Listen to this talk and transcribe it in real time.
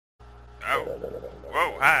Oh.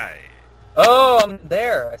 Whoa, hi. Oh, I'm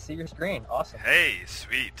there. I see your screen. Awesome. Hey,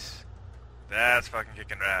 sweet. That's fucking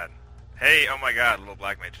kicking rad. Hey, oh my god, little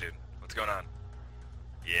black mage dude. What's going on?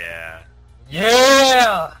 Yeah.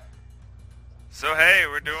 Yeah! So hey,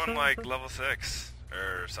 we're doing like level 6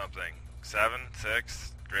 or something. 7,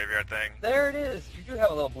 6, graveyard thing. There it is. You do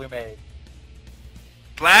have a little blue maid.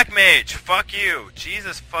 Black mage, fuck you.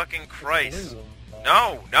 Jesus fucking Christ. Blue.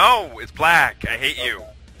 No, it's black. I hate you. Okay.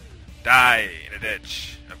 Die in a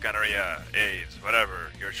ditch of gonorrhea, AIDS, whatever.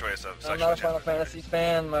 Your choice of I'm sexual not a Final gender. Fantasy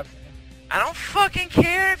fan. I don't fucking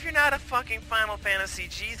care if you're not a fucking Final Fantasy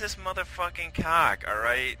Jesus motherfucking cock,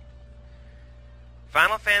 alright?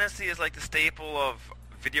 Final Fantasy is like the staple of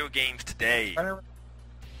video games today.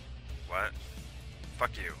 What?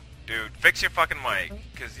 Fuck you. Dude, fix your fucking mic.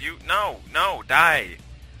 Cause you... No, die.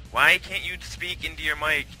 Why can't you speak into your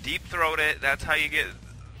mic? Deep throat it, that's how you get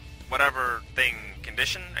whatever thing.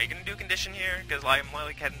 Condition? Are you gonna do condition here? Cause I'm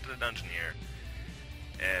like heading to the dungeon here.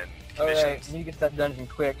 And conditions... Alright, you need to get to that dungeon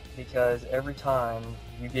quick, because every time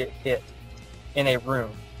you get hit in a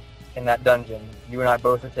room in that dungeon, you and I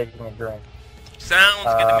both are taking a drink. Sounds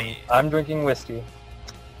good to me. I'm drinking whiskey.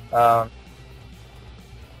 I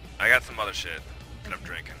got some other shit that I'm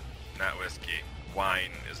drinking. Not whiskey.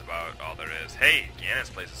 Wine is about all there is. Hey,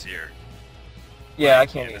 Gannis place is here. Yeah, I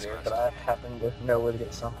can't Gannis either, quest. but I happen to know where to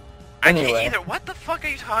get some. I Anyway, can't either. What the fuck are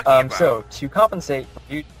you talking about? so, to compensate for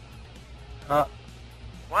you...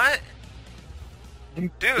 What?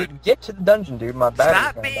 Dude, get to the dungeon, dude. My battery's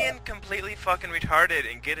Stop gonna being die. completely fucking retarded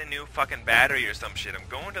and get a new fucking battery or some shit. I'm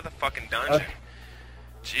going to the fucking dungeon. Okay.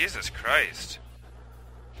 Jesus Christ.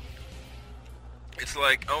 It's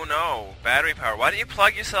like, oh no, battery power. Why don't you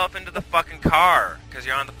plug yourself into the fucking car? Because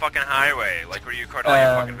you're on the fucking highway, like where you record all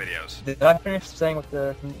your fucking videos. Did I finish saying what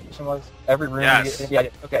the condition was? Every room Yes. you get... Yeah, I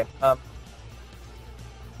did. Okay,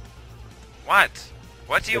 What?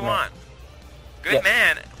 What do you Good man. want? Good Yes.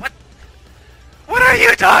 man? What are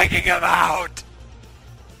you talking about?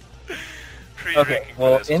 Pre-drinking for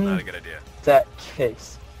well, this was in- not a good idea. that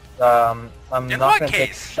case, I'm In not what going to take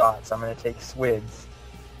case? shots. I'm going to take swigs.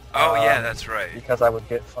 Oh yeah, that's right. Because I would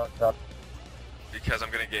get fucked up. Because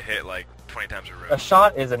I'm gonna get hit like 20 times a room. A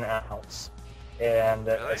shot is an ounce, and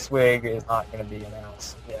Really? a swig is not going to be an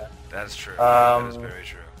ounce. Yeah. That is true. That is Um, very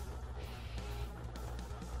true.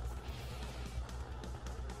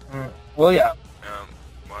 Well, yeah.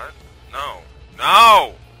 What?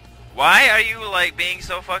 No! Why are you like being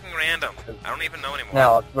so fucking random? I don't even know anymore.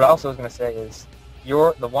 Now, what I also was going to say is,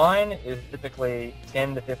 the wine is typically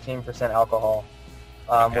 10 to 15% alcohol,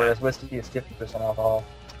 Okay. whereas whiskey is 50% alcohol.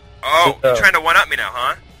 Oh, so- you're trying to one-up me now,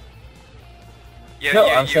 huh? Yeah, No,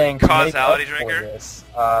 you, I'm you saying to make up causality for drinker? this,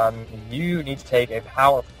 you need to take a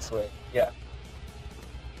powerful swig. Yeah.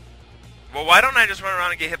 Well, why don't I just run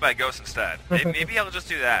around and get hit by a ghost instead? Maybe I'll just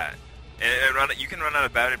do that. And you can run out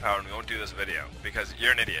of battery power and we won't do this video. Because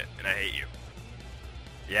you're an idiot, and I hate you.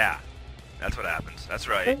 Yeah. That's what happens. That's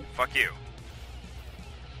right. Fuck you.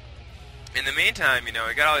 In the meantime, you know,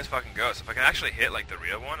 I got all these fucking ghosts. If I can actually hit, like, the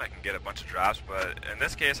real one, I can get a bunch of drops. But in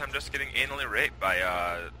this case, I'm just getting anally raped by,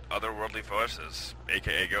 otherworldly forces.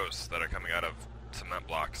 A.k.a. ghosts that are coming out of cement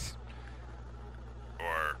blocks.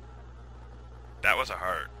 Or... That was a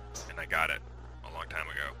heart. And I got it a long time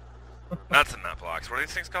ago. Not cement blocks. What are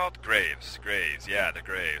these things called? Graves. Graves. Yeah, the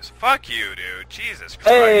graves. Fuck you, dude. Jesus Christ.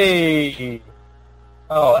 Hey!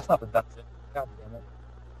 Oh, that's not productive. God damn it.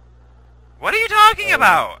 What are you talking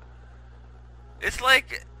about? It's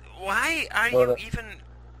like, why are Well, you even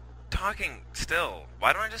talking still?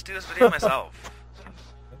 Why don't I just do this video myself?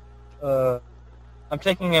 I'm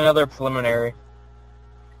taking another preliminary.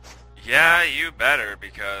 Yeah, you better,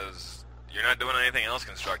 because you're not doing anything else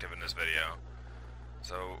constructive in this video.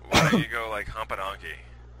 So, why don't you go, like, hump a donkey?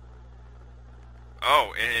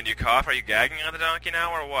 Oh, and you cough? Are you gagging on the donkey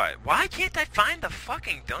now, or what? Why can't I find the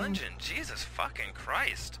fucking dungeon? Jesus fucking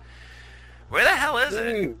Christ. Where the hell is it?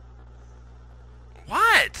 Dude.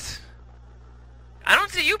 What? I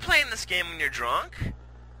don't see you playing this game when you're drunk.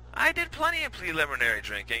 I did plenty of preliminary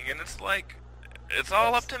drinking, and it's like, it's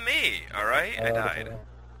all up to me, alright? I died.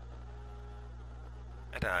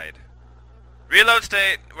 I died. Reload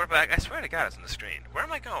state. We're back. I swear to God, it's on the screen. Where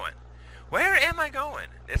am I going? Where am I going?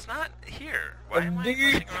 It's not here. Why am I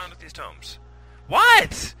rushing around with these tomes?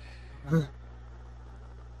 What?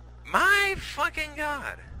 My fucking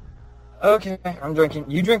God. Okay, I'm drinking.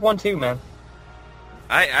 You drink one too, man.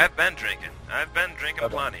 I've been drinking. I've been drinking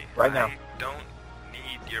Okay, plenty. right now. I don't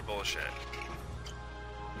need your bullshit.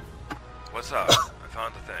 What's up? I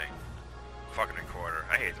found the thing. Fucking recorder.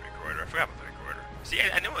 I hate the recorder. I forgot about the recorder. See,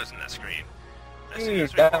 I knew it was in that screen.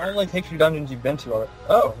 Dude, that only takes you dungeons you've been to already.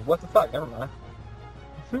 Oh, what the fuck? Never mind.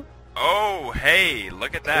 Oh, hey,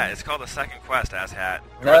 look at that. It's called the second quest, asshat.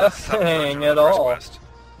 Nothing at all. Quest.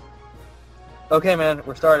 Okay, man,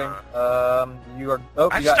 we're starting. You are... Oh,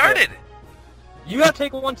 I've started! Hit. You gotta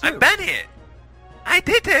take one, too. I've been hit! I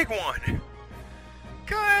did take one!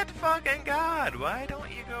 Good fucking God! Why don't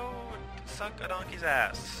you go suck a donkey's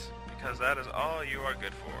ass? Because that is all you are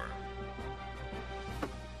good for.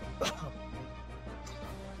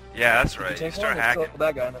 Yeah, that's right. You start hacking.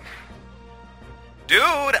 That guy. Dude,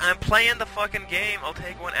 I'm playing the fucking game. I'll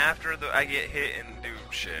take one after I get hit and do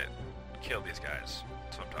shit. Kill these guys.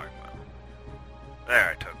 That's what I'm talking about. There,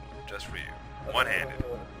 I took one. Just for you. One-handed.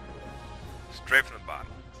 Straight from the bottom.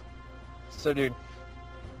 So, dude,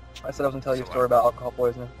 I said I was going to tell you a story about alcohol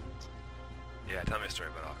poisoning. Yeah, tell me a story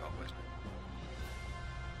about alcohol poisoning.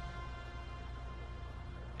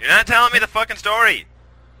 You're not telling me the fucking story!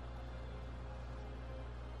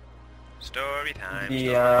 Story time,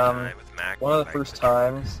 story time with Mac. One of the first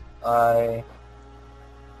times I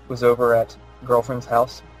was over at girlfriend's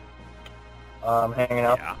house, hanging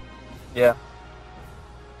out. Yeah.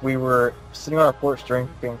 We were sitting on our porch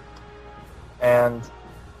drinking, and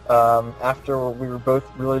after we were both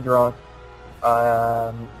really drunk,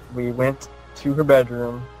 we went to her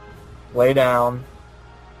bedroom, lay down,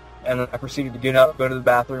 and I proceeded to get up, go to the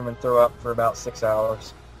bathroom, and throw up for about 6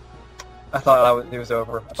 hours. I thought it was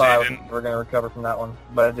over. I thought we were going to recover from that one,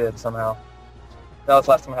 but I did somehow. That was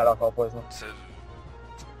the last time I had alcohol poisoning. So,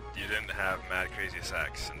 you didn't have mad crazy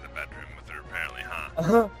sex in the bedroom with her apparently,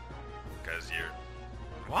 huh? Because you're...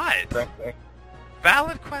 What? Frankly.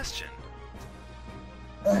 Valid question.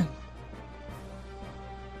 And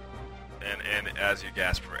as you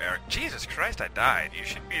gasp for air, Jesus Christ, I died. You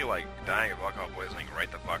should be, like, dying of alcohol poisoning right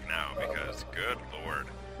the fuck now, because, good lord.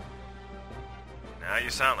 Now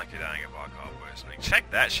you sound like you're dying of alcohol poisoning. Check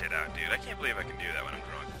that shit out, dude. I can't believe I can do that when I'm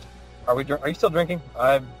drunk. Are you still drinking?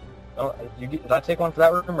 Did I take one for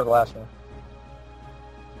that room or the last room?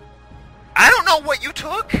 I don't know what you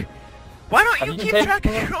took! Why don't you keep track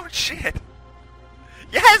of your own shit?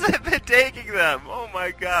 Yes, I've been taking them! Oh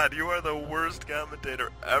my god, you are the worst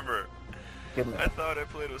commentator ever. I thought I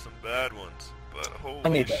played with some bad ones, but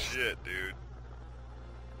holy shit, dude.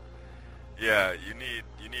 Yeah, you need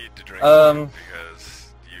to drink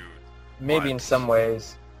because you... Maybe in some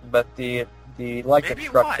ways, but the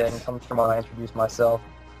Macklikethetruck thing comes from when I introduce myself.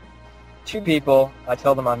 Two people, I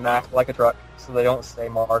tell them I'm Macklikethetruck, so they don't say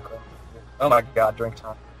Mark. Oh my god, drink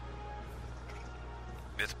time.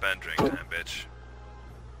 It's been drink time, bitch.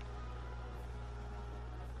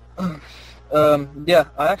 Yeah,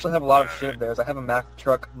 I actually have a lot of shit of theirs. I have a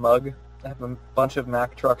Macklikethetruck mug. I have a bunch of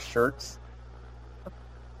Macklikethetruck shirts.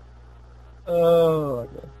 Oh,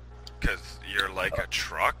 okay. Because you're like a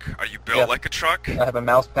truck? Are you built like a truck? I have a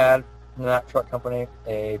mouse pad from that truck company,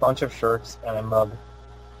 a bunch of shirts, and a mug.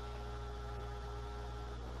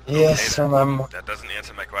 Yes, and that doesn't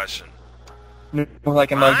answer my question.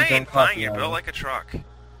 Like a mug you drink coffee. Fine, you're built like a truck.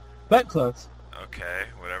 That close. Okay,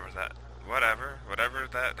 whatever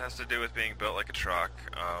that has to do with being built like a truck.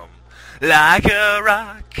 Like a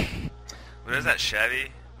rock. What is that,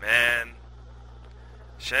 Chevy? Man,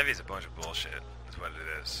 Chevy's a bunch of bullshit, is what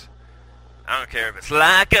it is. I don't care if it's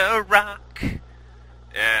like a rock.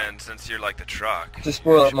 And since you're like the truck... To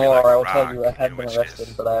spoil it more, I will tell you I had been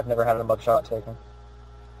arrested, but I have never had a mugshot taken.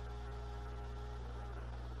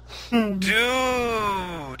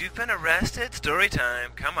 Dude, you've been arrested? Story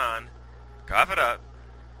time. Come on. Cough it up.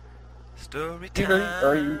 Story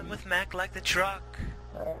time with Macklikethetruck.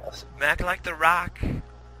 Macklikethetruck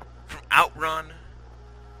from Outrun.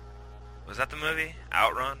 Was that the movie?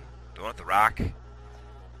 Outrun? The one with the rock?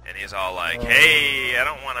 And he's all like, hey, I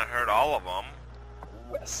don't want to hurt all of them.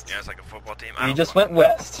 West. Yeah, it's like a football team. You just went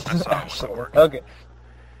west. I saw it work. Okay.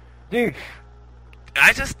 Dude.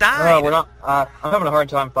 I just died. No, we're not. I'm having a hard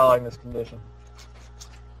time following this condition.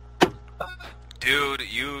 Dude,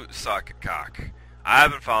 you suck cock.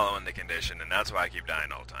 I've been following the condition, and that's why I keep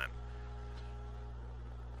dying all the time.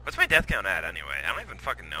 What's my death count at, anyway? I don't even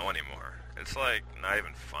fucking know anymore. It's, like, not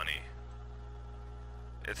even funny.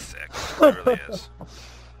 It's sick. It really is.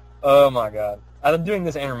 Oh my god. I'm doing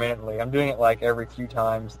this intermittently. I'm doing it, like, every few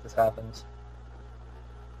times this happens.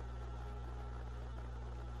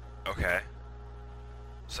 Okay.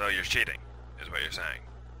 So you're cheating, is what you're saying.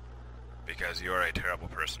 Because you're a terrible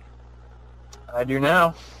person. I do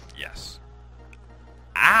now. Yes.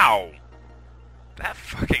 Ow! That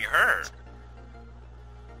fucking hurt.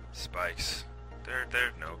 Spikes. They're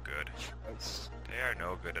no good. They are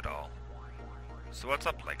no good at all. So what's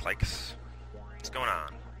up, likes? What's going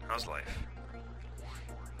on? How's life?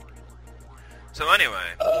 So anyway,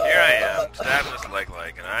 here I am, stabbing this leg,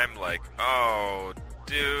 and I'm like, oh,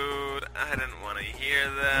 dude, I didn't want to hear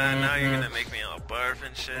that. Now you're gonna make me all barf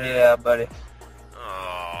and shit. Yeah, buddy.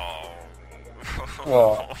 Oh.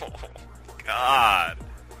 Whoa. God.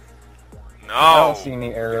 No. I don't see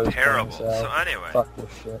any arrows. Terrible. Coming, so anyway. Fuck this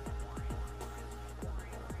shit.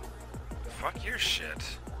 Fuck your shit.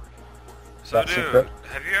 So That dude, secret?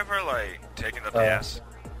 have you ever, like, taken up the ass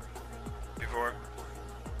before?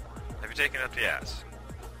 Have you taken up the ass?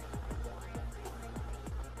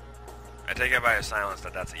 I take it by your silence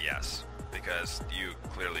that that's a yes, because you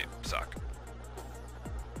clearly suck.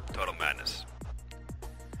 Total madness.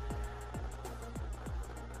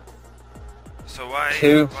 So why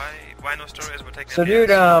no stories about taking So up the dude,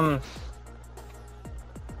 ass?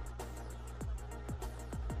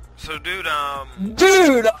 So dude,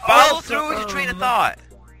 follow awesome. through with your train of thought.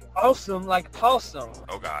 Awesome, like possum.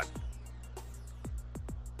 Oh god.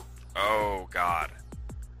 Oh god.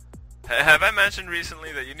 Have I mentioned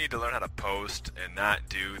recently that you need to learn how to post and not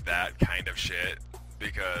do that kind of shit?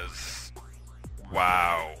 Because,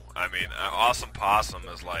 wow. I mean, Awesome Possum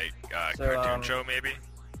is like a cartoon show, maybe?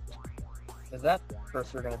 Is that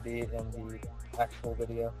cursor going to be in the actual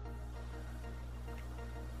video?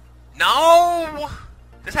 No!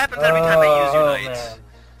 This happens every time I use Unite. Man.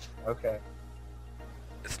 Okay.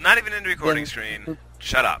 It's not even in the recording screen.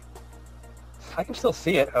 Shut up. I can still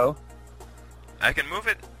see it, oh. I can move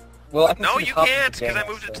it. Well, I can No, see the you top of can't, the because I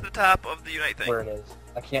channel, moved it so to the top of the Unite thing. where it is.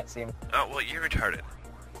 I can't see him. Oh, well, you're retarded.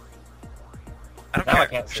 I don't Now care. I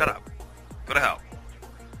can't see Shut it. up. Go to hell.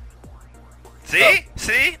 See? Oh.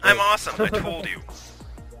 See? I'm awesome. I told you.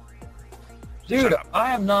 Dude, Shut up.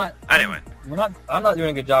 I am not... Anyway. I'm not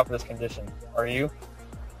doing a good job for this condition. Are you?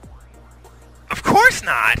 Of course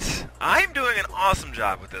not! I'm doing an awesome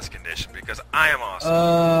job with this condition because I am awesome.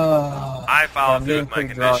 I follow I'm through getting with my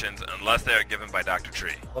pretty drunk. conditions unless they are given by Dr.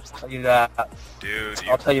 Tree. Let's tell you that. Dude,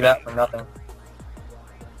 I'll tell you that for nothing.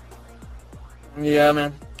 Yeah,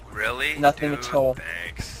 man. Really? Nothing Dude, at all.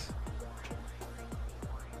 Thanks.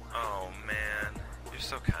 Oh, man. You're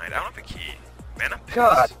so kind. I don't have a key. Man, I'm pissed.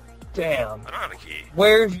 God damn. I don't have a key.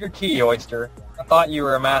 Where's your key, Oyster? I thought you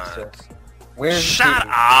were a master. What? Where's Shut your key?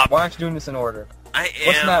 up! Why aren't you doing this in order? I am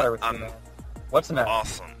What's the matter with you, man? What's the matter?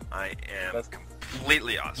 awesome. I am That's-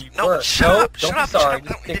 completely awesome. You No, were. shut No, up! don't Shut be up! sorry, Shut up!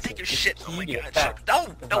 just I don't need to fix take it. your Just shit. Oh key my to god! it Shut up! fast.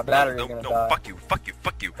 No! Because No! my battery's No! gonna No! die. Fuck you! Fuck you!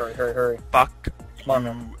 Fuck you! Hurry, hurry, hurry. Fuck Come on,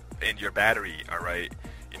 man. you and your battery. All right.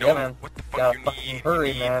 You know Yeah, man. what the fuck Gotta you fucking need? hurry,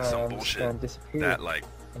 you need man. some I'm just bullshit gonna disappear that like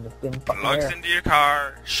in the thin fucking plugs air. into your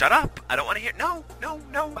car. Shut up! I don't want to hear. No! No!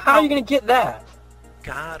 No! How are you gonna get that?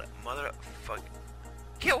 God, motherfucker!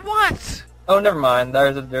 Get what? Oh, never mind.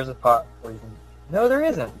 There's a pot where you can... No, there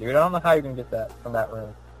isn't, dude. I don't know how you're gonna get that from that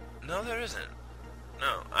room. No, there isn't.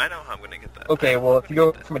 No, I know how I'm gonna get that. Okay, I know well, how if I'm you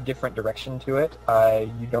gonna go get from a different direction to it,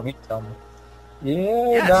 you don't need to tell me. Yeah,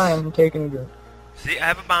 Yes. you're dying. I'm taking a drink. that. See, I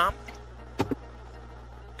have a bomb,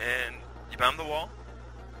 and you bomb the wall,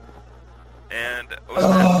 and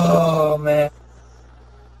Oh, man.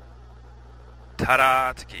 ta-da,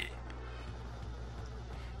 it's a key.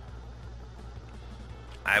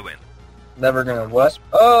 I win. Never gonna what?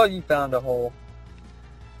 Oh, you found a hole.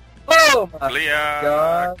 Oh, my Gliak.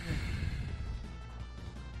 God.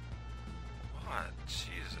 What?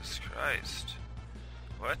 Jesus Christ.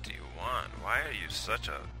 What do you want? Why are you such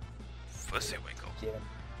a fussy-winkle? Get him.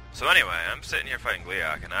 So anyway, I'm sitting here fighting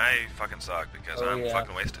Gliak, and I fucking suck because Oh, I'm yeah.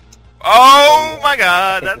 fucking wasted. Oh my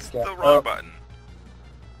god, Take that's this guy. the wrong Oh. button.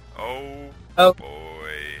 Oh, Oh. boy,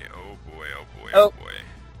 oh boy, oh boy, Oh. oh boy.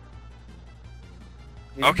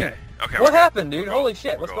 Dude, Okay, okay. What we're happened, good. dude? We're Holy golden.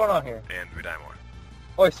 shit, We're what's going golden. on here? And we die more.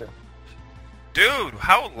 Oyster. Dude,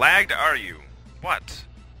 how lagged are you? What?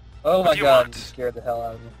 Oh What my do you god, want? you scared the hell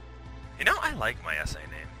out of me. You know, I like my SA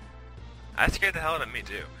name. That scared the hell out of me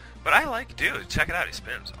too. But I like, dude, check it out, he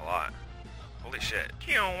spins a lot. Holy shit.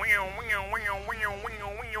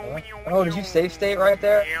 Oh, did you save state right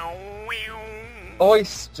there?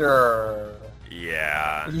 Oyster.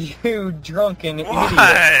 Yeah. You drunken idiot.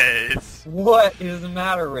 What? What is the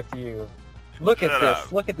matter with you? Look at Shut this.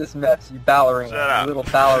 up. Look at this mess, you ballerina. Shut up. You little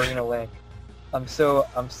ballerina link. I'm so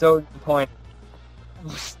disappointed.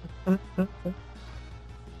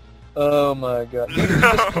 Oh my god. Dude, if you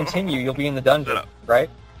just continue, you'll be in the dungeon, Shut up. right?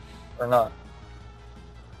 Or not?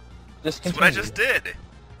 Just That's continue. what I just did.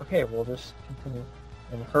 Okay, well just continue.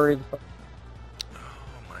 And hurry the fuck. Oh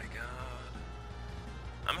my god.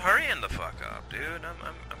 I'm hurrying the fuck up, dude. I'm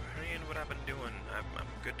hurrying what I've been doing. I'm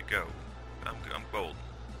good to go. I'm golden.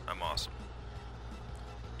 I'm awesome.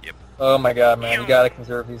 Yep. Oh my god, man. You gotta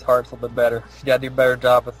conserve these hearts a little bit better. You gotta do a better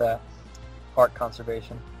job with that. Heart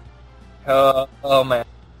conservation. Oh man.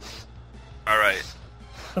 Alright.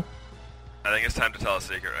 I think it's time to tell a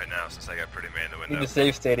secret right now, since I got Pretty May in the window. Need to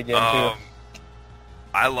save state again, too.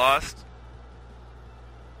 I lost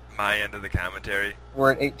my end of the commentary.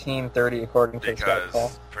 We're at 18:30 according to the Skype call.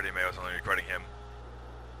 Because Pretty May was only recording him,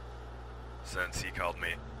 since he called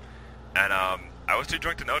me. And I was too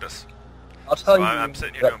drunk to notice. I'll tell you. I'm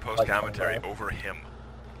sitting here doing post-commentary over him.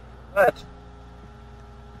 What?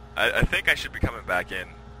 I think I should be coming back in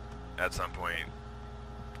at some point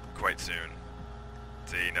quite soon.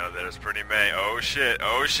 See, there's Pretty May. Oh shit,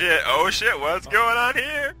 oh shit, oh shit, what's going on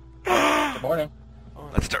here? Good morning.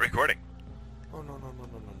 Let's start recording. Oh, no.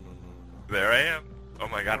 There I am. Oh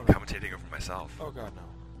my god, I'm commentating over myself. Oh god,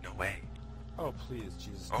 no. No way. Oh, please,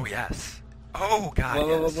 Jesus. Oh yes. Oh god,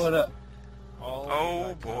 yes. What up?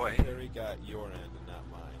 Oh boy. Commentary got your end and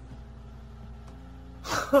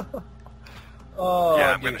not mine. Oh,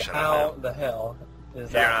 yeah, I'm dude, gonna shut how up the hell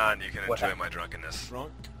is Here that? on, you can enjoy my drunkenness.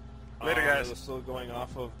 Drunk? Later, guys. I was still going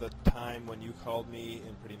off of the time when you called me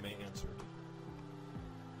and Pretty May answered.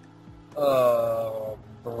 Oh,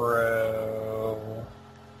 bro.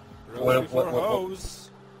 Girls before hoes.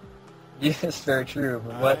 Yes, very true.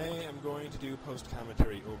 But what? I am going to do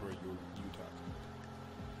post-commentary over your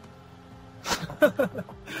talk.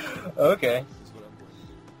 Okay. This is what I'm going to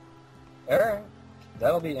do. Alright.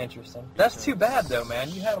 That'll be interesting. That's too bad, though, man.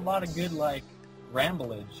 You had a lot of good,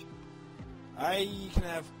 ramblage. I can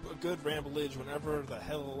have a good ramblage whenever the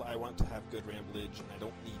hell I want to have good ramblage, and I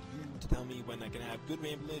don't need you to tell me when I can have good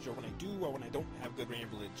ramblage, or when I do, or when I don't have good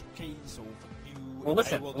ramblage. Okay, so for you, Well,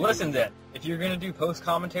 listen then. If you're going to do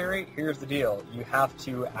post-commentary, here's the deal. You have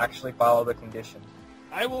to actually follow the condition.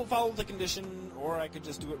 I will follow the condition, or I could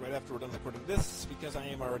just do it right after we're done recording this, because I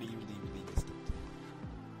am already really wasted.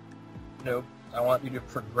 Nope. I want you to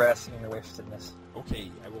progress in your wastedness.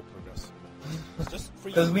 Okay, I will progress. Just for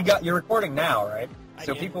you. Because you're recording now, right? I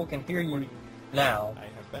So am people can hear you recording. now. I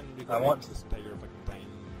have been recording this entire fucking time.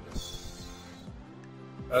 Yes.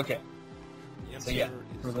 Okay. The So yeah, answer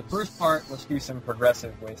is for the yes. first part, let's do some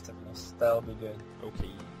progressive wastedness. That'll be good. Okay,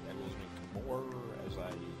 I will drink more as I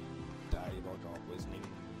die of alcohol poisoning.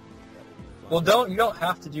 That will be fun. Well, you don't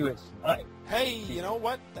have to do it tonight. Hey, you know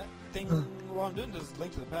what? That thing while I'm doing is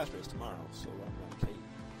Link to the Past race tomorrow, so I'm okay.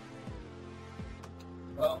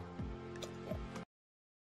 Well,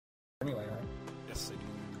 anyway, right? Yes, I do.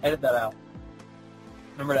 Edit that out.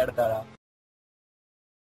 Remember to edit that out.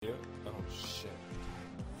 Yeah. Oh shit.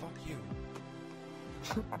 Fuck you.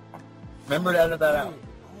 Remember to edit that out. Dude,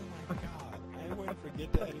 oh my god. I am going to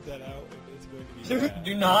forget to edit that out if it's going to be Dude,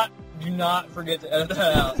 bad. do not forget to edit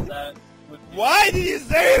that out. That would be... Why did you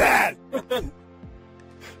say that?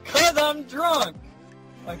 Because I'm drunk.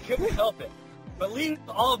 I couldn't help it. But leave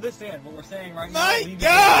all of this in. What we're saying right now. My leave it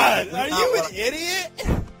god! in. Are you an idiot?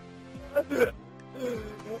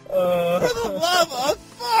 Uh, For the love of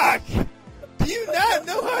fuck! Do you not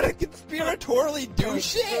know how to conspiratorially do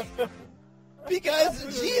shit? Because,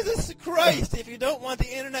 Jesus Christ, if you don't want the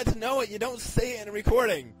internet to know it, you don't say it in a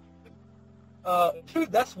recording.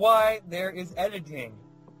 Dude, that's why there is editing.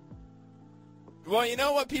 Well, you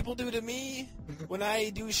know what people do to me when I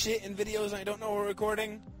do shit in videos and I don't know we're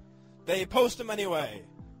recording? They post them anyway.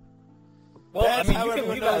 Well, That's I mean, how you can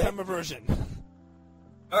everyone leave that knows in. I'm a virgin.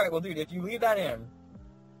 Alright, well, dude, if you leave that in,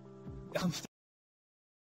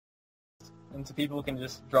 and so people can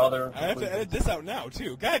just draw their... I have to edit this out now,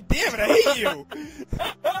 too. God damn it, I hate you!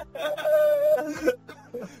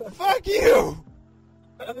 Fuck you!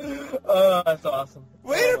 That's awesome.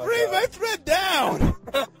 Way to bring my thread down!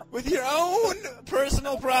 With your own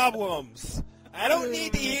personal problems. I don't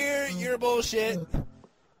need to hear your bullshit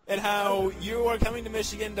and how you are coming to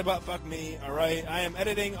Michigan to butt-fuck me, alright? I am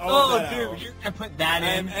editing all of that dude, out. you're gonna put that in.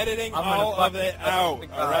 I am editing I'm gonna all of fucking it out,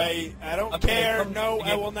 fucking alright? I don't I'm gonna care. come No, to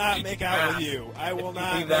I will not get make your out ass with you. I will if you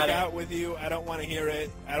not leave make that in. out with you. I don't want to hear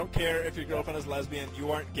it. I don't care if your girlfriend is lesbian.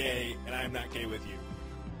 You aren't gay, and I am not gay with you.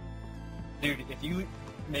 Dude, if you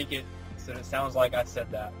make it so it sounds like I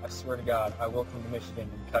said that, I swear to God, I will come to Michigan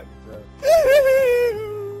and cut your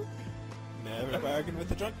throat. Never bargain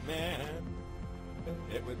with a drunk man.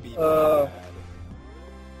 It would be Uh. bad.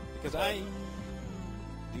 Because I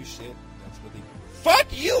do shit that's really... Fuck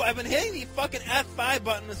you! I've been hitting the fucking F5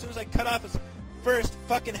 button as soon as I cut off his first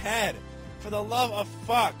fucking head. For the love of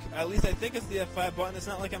fuck. At least I think it's the F5 button. It's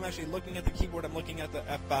not like I'm actually looking at the keyboard. I'm looking at the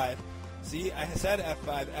F5. See, I said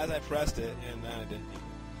F5 as I pressed it, and then I didn't.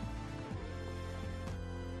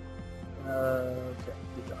 Okay,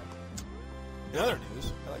 good job. In other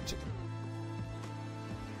news, I like chicken.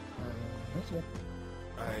 Okay.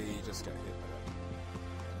 I just got hit by that.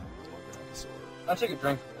 I no longer have a sword. I'll take a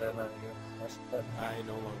drink for that. That's I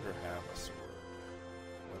no longer have a sword.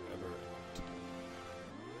 Whatever I want to do.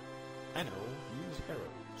 I know. Use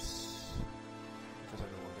arrows. Because I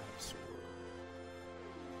no longer have a sword.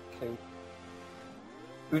 Okay.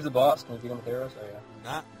 Who's the boss? Can you beat him with arrows? Oh, yeah.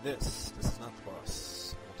 Not this. This is not the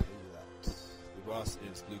boss. I'll tell you that. The boss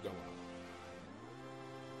is Blue Goma.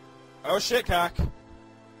 Oh shit, cock!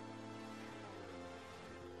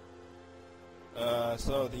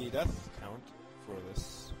 So the death count for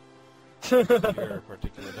this your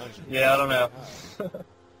particular dungeon. Yeah, I don't know.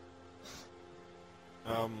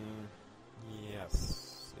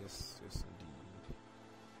 Yes, indeed.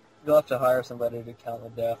 You'll have to hire somebody to count the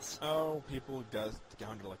deaths. Oh, people got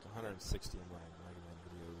down to like 160 in my Mega Man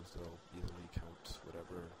videos. They'll easily count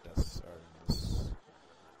whatever deaths are in this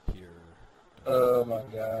here. Oh my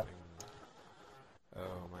god.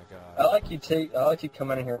 Oh my god. I like you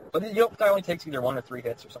come in here, but it only takes either 1 or 3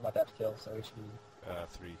 hits or something like that to kill, so it should be...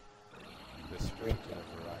 3. This particular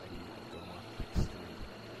variety of Goma takes 3.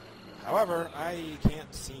 However, I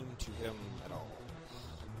can't seem to hit him at all,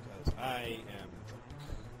 because I am drunk.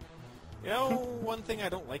 You know, one thing I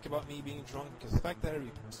don't like about me being drunk is the fact that I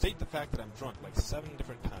state the fact that I'm drunk like 7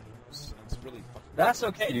 different times, and it's really fucking... That's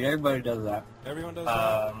okay, dude. Everybody does that. Everyone does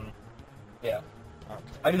that? Yeah. Okay.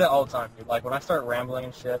 I do that all the time, dude. Like, when I start rambling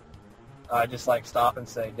and shit, I just, like, stop and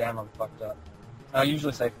say, damn, I'm fucked up. I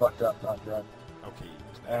usually say fucked up, not drunk. Okay.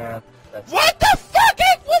 And that's... What the fuck?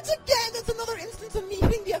 Once again, that's another instance of me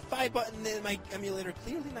hitting the F5 button in my emulator,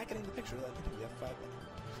 clearly not getting the picture of that hitting the F5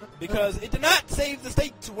 button. Because it did not save the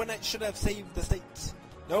state when it should have saved the state.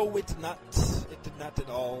 No, it did not. It did not at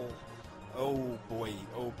all. Oh, boy.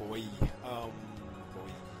 Oh, boy.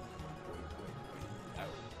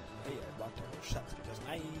 Hey, I blocked all those shots because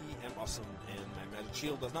I am awesome, and my magic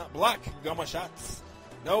shield does not block Goma shots.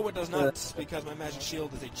 No, it does not, because my magic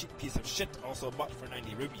shield is a cheap piece of shit, also bought for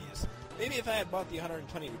 90 rupees. Maybe if I had bought the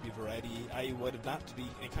 120 rupee variety, I would not be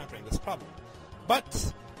encountering this problem.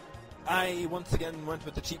 But I once again went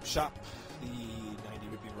with the cheap shop, the 90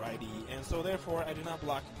 rupee variety, and so therefore I do not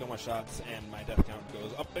block Goma shots, and my death count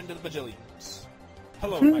goes up into the bajillions.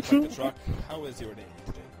 Hello, Macklikethetruck. How is your day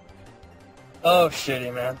today? Oh,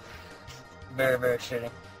 shitty, man. Very, very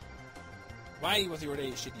shitty. Why was your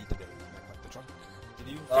day shitty today, Macklikethetruck? Did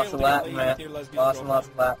you Lots fail of to Latin, get laid man. with your lesbian Lots and lots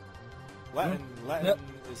of Latin. Latin Yep.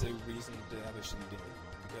 is a reason to have a shitty day.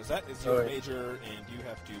 Because that is your major, and you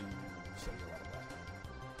have to study a lot of Latin.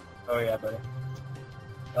 Oh, yeah, buddy.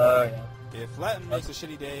 Oh, yeah. If Latin makes a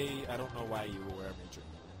shitty day, I don't know why you were a major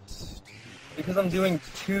in it. Because I'm doing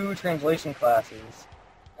 2 translation classes,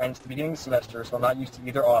 and it's the beginning of the semester, so I'm not used to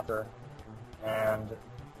either author. And...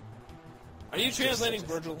 Are you translating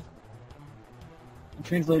Virgil? I'm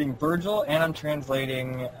translating Virgil, and I'm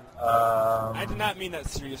translating... I did not mean that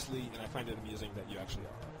seriously, and I find it amusing that you actually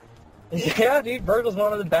are. Yeah, dude, Virgil's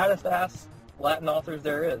one of the baddest-ass Latin authors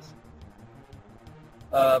there is.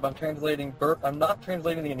 I'm translating... I'm not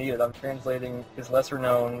translating the Aeneid, I'm translating his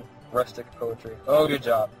lesser-known rustic poetry. Oh, good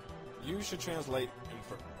job. You should translate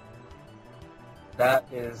Inferno. That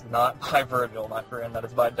is not by Virgil, my friend. That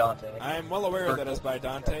is by Dante. I am well aware that is by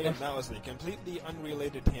Dante, and that was a completely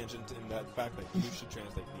unrelated tangent in that fact that you should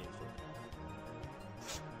translate the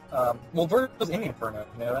Inferno. Well, Virgil's in the Inferno,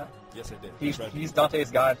 you know that? Yes, I did. He's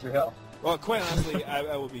Dante's guide through hell. Well, quite honestly,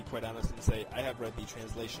 I will be quite honest and say I have read the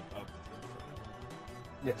translation of the Inferno.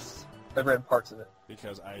 Yes, I've read parts of it.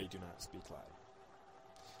 Because I do not speak Latin.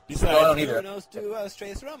 Well, I don't either. Besides, duos,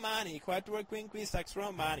 tres romani, quattro quinqui, sex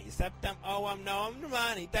romani, septem oam noam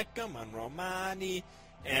romani, decum on romani,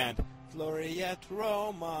 and Floriet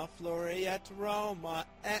Roma,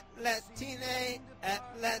 et latine,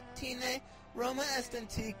 Roma est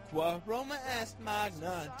antiqua, Roma est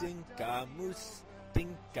magna, dincamus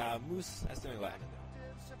est in Latin.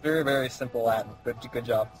 Very, very simple Latin. Good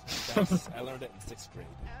job. Yes, I learned it in 6th grade.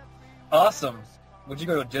 Awesome. Would you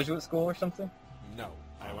go to a Jesuit school or something? No,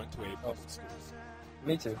 I went to a public school.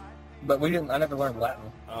 Me too. But I never learned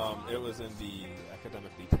Latin. It was in the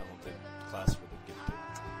academically talented class for the gifted.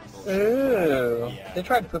 Ooh. Yeah. They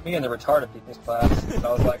tried to put me in the retarded people's class. And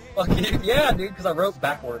I was like, fuck you. Yeah, dude, because I wrote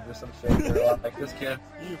backwards or some shit. They were like, this kid,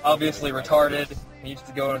 obviously retarded, needs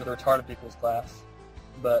to go into the retarded people's class.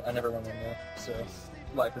 But I never went in there, so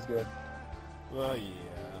life is good. Well, yeah.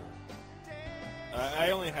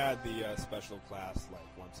 I only had the special class like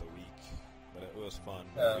once a week, but it was fun.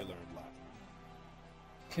 We learned Latin.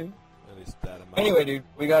 Cool. At least that amount. Anyway, dude,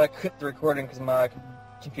 we gotta quit the recording because my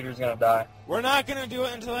computer's gonna die. We're not gonna do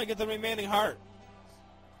it until I get the remaining heart.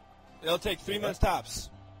 It'll take 3 minutes tops.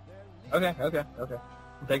 Okay. I'm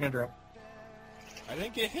taking a drink. I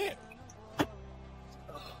didn't get hit.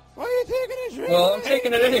 Why are you taking a drink? Well, I'm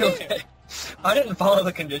taking it anyway. I didn't follow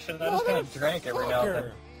the condition. I just kind of drank every now and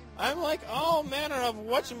then. I'm like all manner of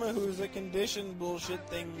who's a conditioned bullshit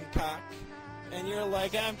thing cock, and you're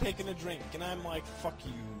like, I'm taking a drink, and I'm like, fuck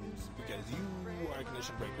you, because you are a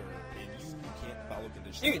condition breaker, and you can't follow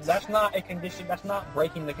conditions. Dude, that's not a condition. That's not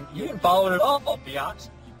breaking the condition. You didn't follow it at all, biatch.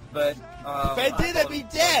 But if I did, I'd be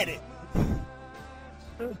dead.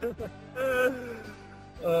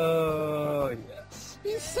 Oh, yes.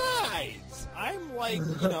 Besides, I'm like,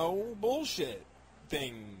 bullshit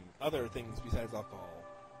thing, other things besides alcohol.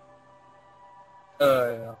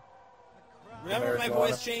 Yeah. Remember my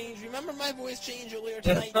voice change? Remember my voice change earlier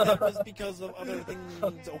tonight? That was because of other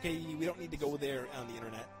things. Okay, we don't need to go there on the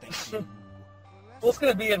internet. Thank you. Well, it's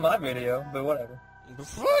gonna be in my video, but whatever. But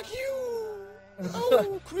fuck you!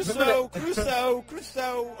 Oh, Crusoe!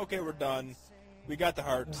 Okay, we're done. We got the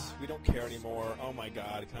hearts. We don't care anymore. Oh my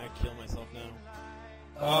god, can I kill myself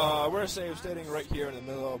now? We're save stating right here in the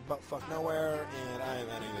middle of buttfuck nowhere, and I am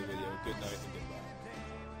ending the video. Good night and goodbye.